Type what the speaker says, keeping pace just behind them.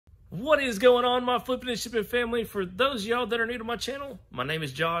What is going on, my flipping and shipping family? For those of y'all that are new to my channel, my name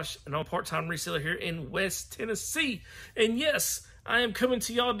is Josh, and I'm a part-time reseller here in West Tennessee. And yes, I am coming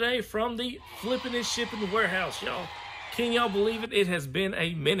to y'all today from the flipping and shipping warehouse, y'all. Can y'all believe it? It has been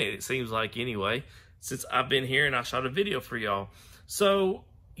a minute, it seems like anyway, since I've been here and I shot a video for y'all. So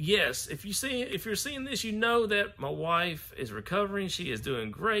yes, if you're seeing this, you know that my wife is recovering. She is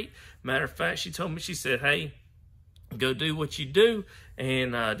doing great. Matter of fact, she told me, she said, hey, go do what you do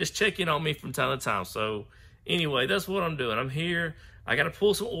and just check in on me from time to time. So anyway, that's what I'm doing. I'm here. I got to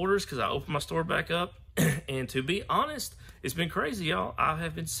pull some orders because I opened my store back up. And to be honest, it's been crazy, y'all. I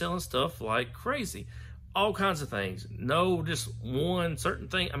have been selling stuff like crazy. All kinds of things. No, just one certain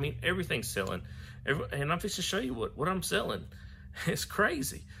thing. I mean, everything's selling. And I'm just to show you what I'm selling. It's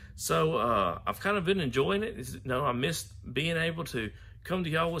crazy. So I've kind of been enjoying it. I missed being able to come to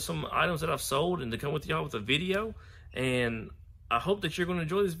y'all with some items that I've sold and to come with y'all with a video. And I hope that you're going to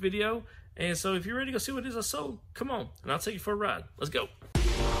enjoy this video. And so if you're ready to go see what it is I sold, come on, and I'll take you for a ride. Let's go.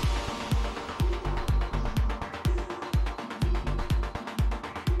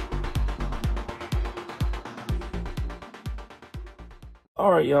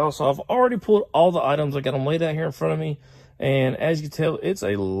 All right, y'all, so I've already pulled all the items. I got them laid out here in front of me. And as you can tell, it's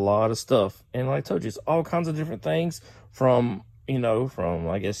a lot of stuff. And like I told you, it's all kinds of different things from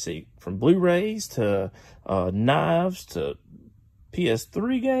from Blu-rays to knives to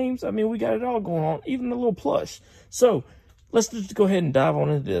PS3 games. I mean, we got it all going on, even the little plush. So let's just go ahead and dive on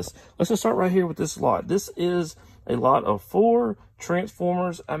into this. Let's just start right here with this lot. This is a lot of 4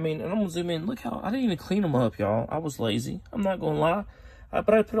 Transformers. I mean, and I'm gonna zoom in. Look how I didn't even clean them up, y'all. I was lazy. I'm not gonna lie.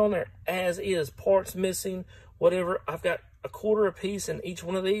 But I put on there as is, parts missing, whatever. I've got a quarter a piece in each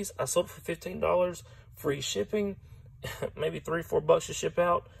one of these. I sold it for $15, free shipping. Maybe $3-4 to ship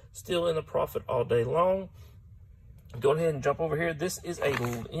out, still in the profit all day long. Go ahead and jump over here. This is a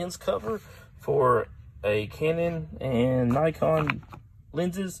lens cover for a Canon and Nikon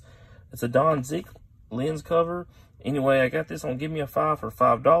lenses. It's a Don Zick lens cover. Anyway, I got this on Give Me a 5 for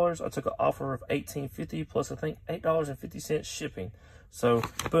 $5. I took an offer of $18.50 plus I think $8.50 shipping. So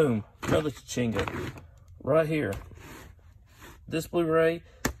boom, another chinga right here. This Blu-ray,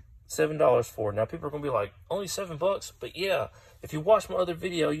 $7 for. Now people are gonna be like, only $7, but yeah, if you watched my other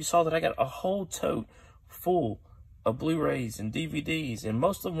video, you saw that I got a whole tote full of Blu-rays and DVDs, and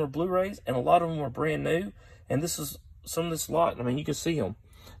most of them are Blu-rays, and a lot of them are brand new. And this is some of this lot. I mean, you can see them.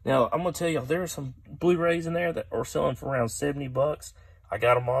 Now I'm gonna tell you, there are some Blu-rays in there that are selling for around $70. I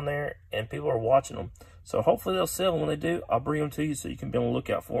got them on there, and people are watching them. So hopefully they'll sell. When they do, I'll bring them to you so you can be on the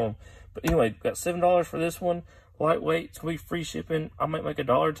lookout for them. But anyway, got $7 for this one. Lightweight, it's gonna be free shipping. I might make $1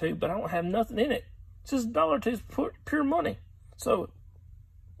 or $2, but I don't have nothing in it. It's just $1 or $2, it's pure money. So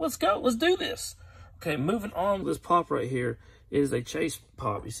let's go, let's do this. Okay, moving on with this pop right here is a Chase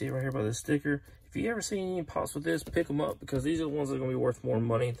pop. You see it right here by the sticker. If you ever see any pops with this, pick them up because these are the ones that are gonna be worth more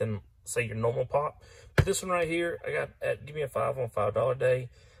money than say your normal pop. But this one right here, I got at Give Me a 5 on $5 day.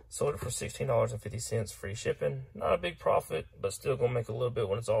 Sold it for $16.50, free shipping. Not a big profit, but still gonna make a little bit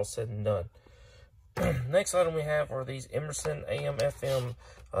when it's all said and done. Next item we have are these Emerson AM FM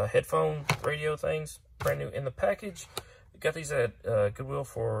headphone radio things, brand new in the package. We got these at Goodwill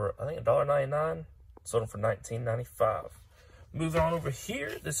for I think $1.99. Sold them for $19.95. Moving on over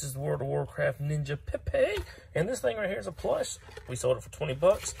here, this is the World of Warcraft Ninja Pepe, and this thing right here is a plush. We sold it for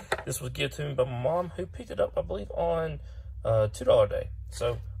 $20. This was given to me by my mom, who picked it up, I believe, on $2 day.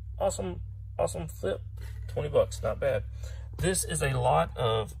 So awesome flip, $20, not bad. This is a lot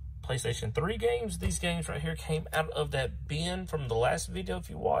of PlayStation 3 games. These games right here came out of that bin from the last video, if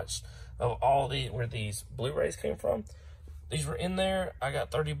you watched, of where these Blu-rays came from. These were in there. I got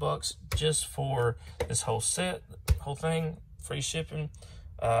 $30 just for this whole set, whole thing, free shipping.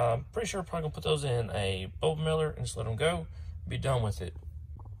 Pretty sure I'm probably gonna put those in a bulb mailer and just let them go, be done with it.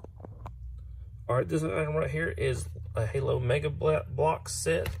 All right, this item right here is a Halo Mega Block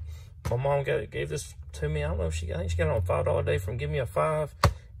set. My mom gave this to me. I don't know if I think she got it on $5 a day from Give Me a 5.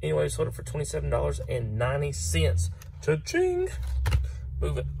 Anyway, sold it for $27.90. Cha-ching!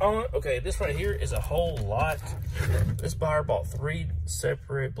 Moving on. Okay, this right here is a whole lot. This buyer bought 3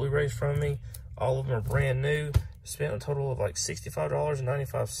 separate Blu-rays from me. All of them are brand new. Spent a total of like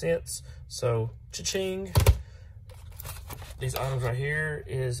 $65.95. So, cha-ching! These items right here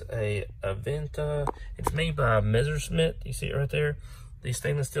is a Aventa. It's made by Messerschmitt. You see it right there. These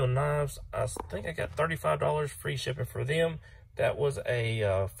stainless steel knives. I think I got $35 free shipping for them. That was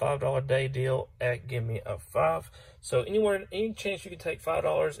a $5 day deal at Give Me a 5. So any chance you can take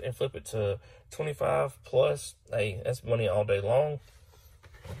 $5 and flip it to 25 plus, hey, that's money all day long.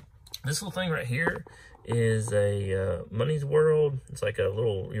 This little thing right here is a Money's World. It's like a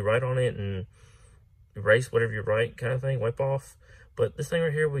little, you write on it and erase whatever you write kind of thing, wipe off. But this thing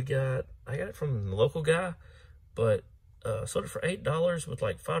right here, I got it from the local guy, but sold it for $8 with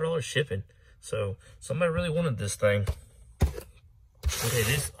like $5 shipping. So somebody really wanted this thing. Okay,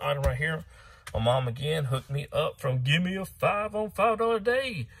 this item right here, my mom again hooked me up from Give Me a 5 on $5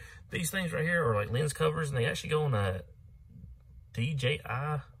 day. These things right here are like lens covers, and they actually go on a DJI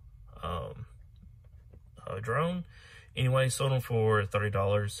drone. Anyway, sold them for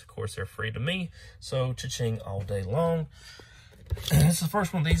 $30. Of course, they're free to me, so cha-ching all day long. This is the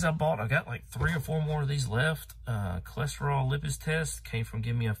first one of these I bought. I got like 3 or 4 more of these left. Cholesterol lipids test came from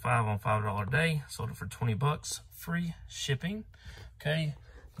Give Me a 5 on $5 day. Sold it for 20 bucks, free shipping. Okay,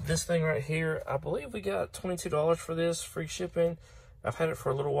 this thing right here, I believe we got $22 for this, free shipping. I've had it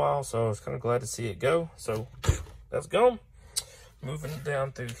for a little while, so I was kind of glad to see it go. So that's gone. Moving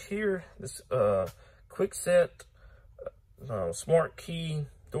down through here, this quick set smart key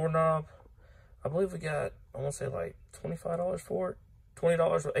doorknob. I believe we got, I want to say like $25 for it.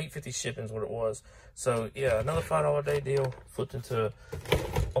 $20 with $8.50 shipping is what it was. So yeah, another $5 day deal flipped into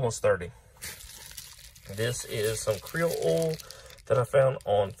almost $30. This is some Creole oil that I found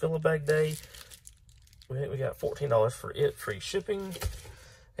on Fill-A-Bag Day. We got $14 for it, free shipping.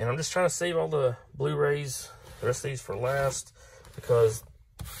 And I'm just trying to save all the Blu-rays, the rest of these for last, because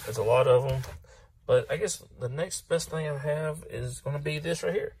there's a lot of them. But I guess the next best thing I have is going to be this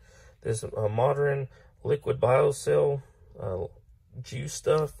right here. This modern liquid biocell juice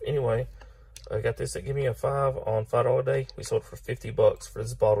stuff. Anyway, I got this at Give Me a 5 on $5 day. We sold it for 50 bucks for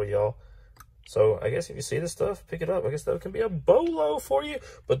this bottle, y'all. So I guess if you see this stuff, pick it up. I guess that can be a Bolo for you.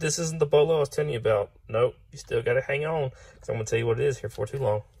 But this isn't the Bolo I was telling you about. Nope, you still got to hang on, because I'm going to tell you what it is here for too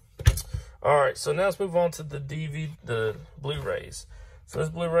long. All right, so now let's move on to the Blu-rays. So this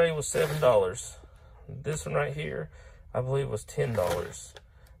Blu-ray was $7. This one right here, I believe, was $10.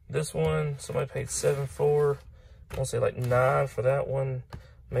 This one, somebody paid $7 for. I want to say like $9 for that one.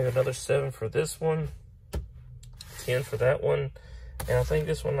 Maybe another $7 for this one. $10 for that one. And I think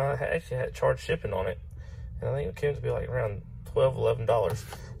this one I actually had charged shipping on it. And I think it came to be like around $12, $11.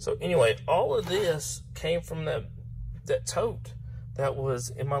 So anyway, all of this came from that tote that was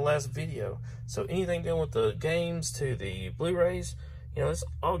in my last video. So anything dealing with the games to the Blu-rays, you know, it's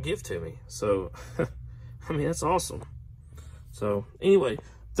all give to me. So, I mean, that's awesome. So anyway,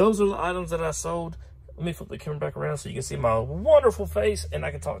 those are the items that I sold. Let me flip the camera back around so you can see my wonderful face, and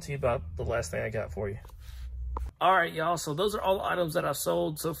I can talk to you about the last thing I got for you. All right, y'all, so those are all the items that I've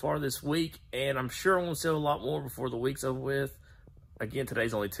sold so far this week, and I'm sure I'm going to sell a lot more before the week's over with. Again,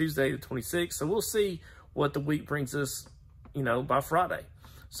 today's only Tuesday, the 26th, so we'll see what the week brings us, you know, by Friday.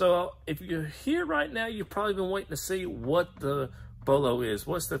 So if you're here right now, you've probably been waiting to see what the Bolo is.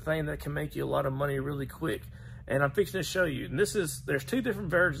 What's the thing that can make you a lot of money really quick? And I'm fixing to show you. And there's two different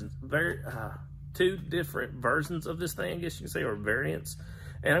versions, two different versions of this thing, I guess you can say, or variants.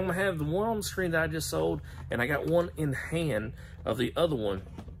 And I'm going to have the one on the screen that I just sold, and I got one in hand of the other one.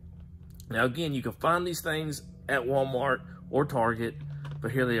 Now, again, you can find these things at Walmart or Target,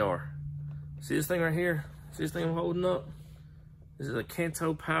 but here they are. See this thing right here? See this thing I'm holding up? This is a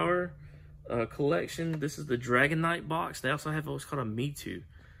Kanto Power collection. This is the Dragon Knight box. They also have what's called a Me Too.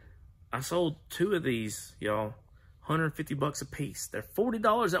 I sold 2 of these, y'all. 150 bucks a piece. They're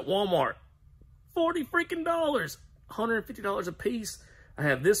 $40 at Walmart. 40 freaking dollars. $150 a piece. I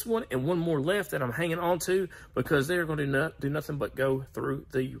have this one and one more left that I'm hanging on to because they're going to do nothing but go through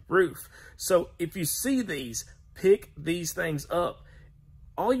the roof. So if you see these, pick these things up.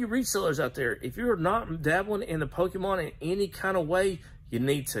 All you resellers out there, if you're not dabbling in the Pokemon in any kind of way, you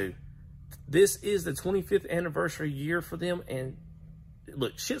need to. This is the 25th anniversary year for them, and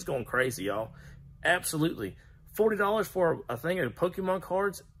look, shit's going crazy, y'all. Absolutely. $40 for a thing of Pokemon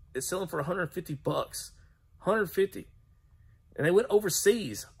cards. It's selling for 150 bucks. 150. And they went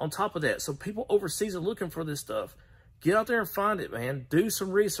overseas on top of that. So people overseas are looking for this stuff. Get out there and find it, man. Do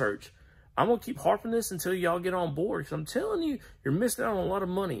some research. I'm going to keep harping this until y'all get on board, because I'm telling you, you're missing out on a lot of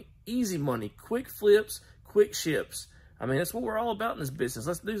money. Easy money. Quick flips, quick ships. I mean, that's what we're all about in this business.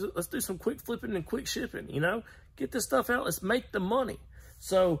 Let's do some quick flipping and quick shipping, you know? Get this stuff out. Let's make the money.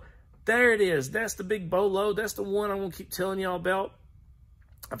 So there it is. That's the big Bolo. That's the one I'm going to keep telling y'all about.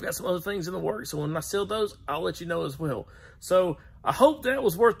 I've got some other things in the works, so when I sell those, I'll let you know as well. So I hope that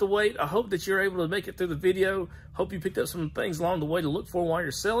was worth the wait. I hope that you're able to make it through the video. Hope you picked up some things along the way to look for while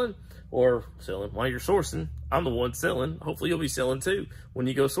you're selling, or while you're sourcing. I'm the one selling. Hopefully you'll be selling too when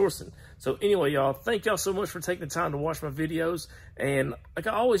you go sourcing. So anyway, y'all, thank y'all so much for taking the time to watch my videos. And like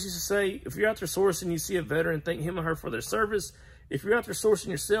I always used to say, if you're out there sourcing, you see a veteran, thank him or her for their service. If you're out there sourcing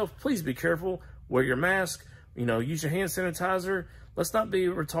yourself, please be careful. wear your mask, you know, use your hand sanitizer. Let's not be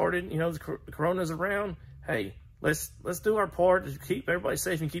retarded. You know, the corona's around. Hey, let's do our part to keep everybody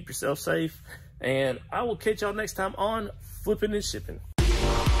safe and keep yourself safe. And I will catch y'all next time on Flipping and Shipping.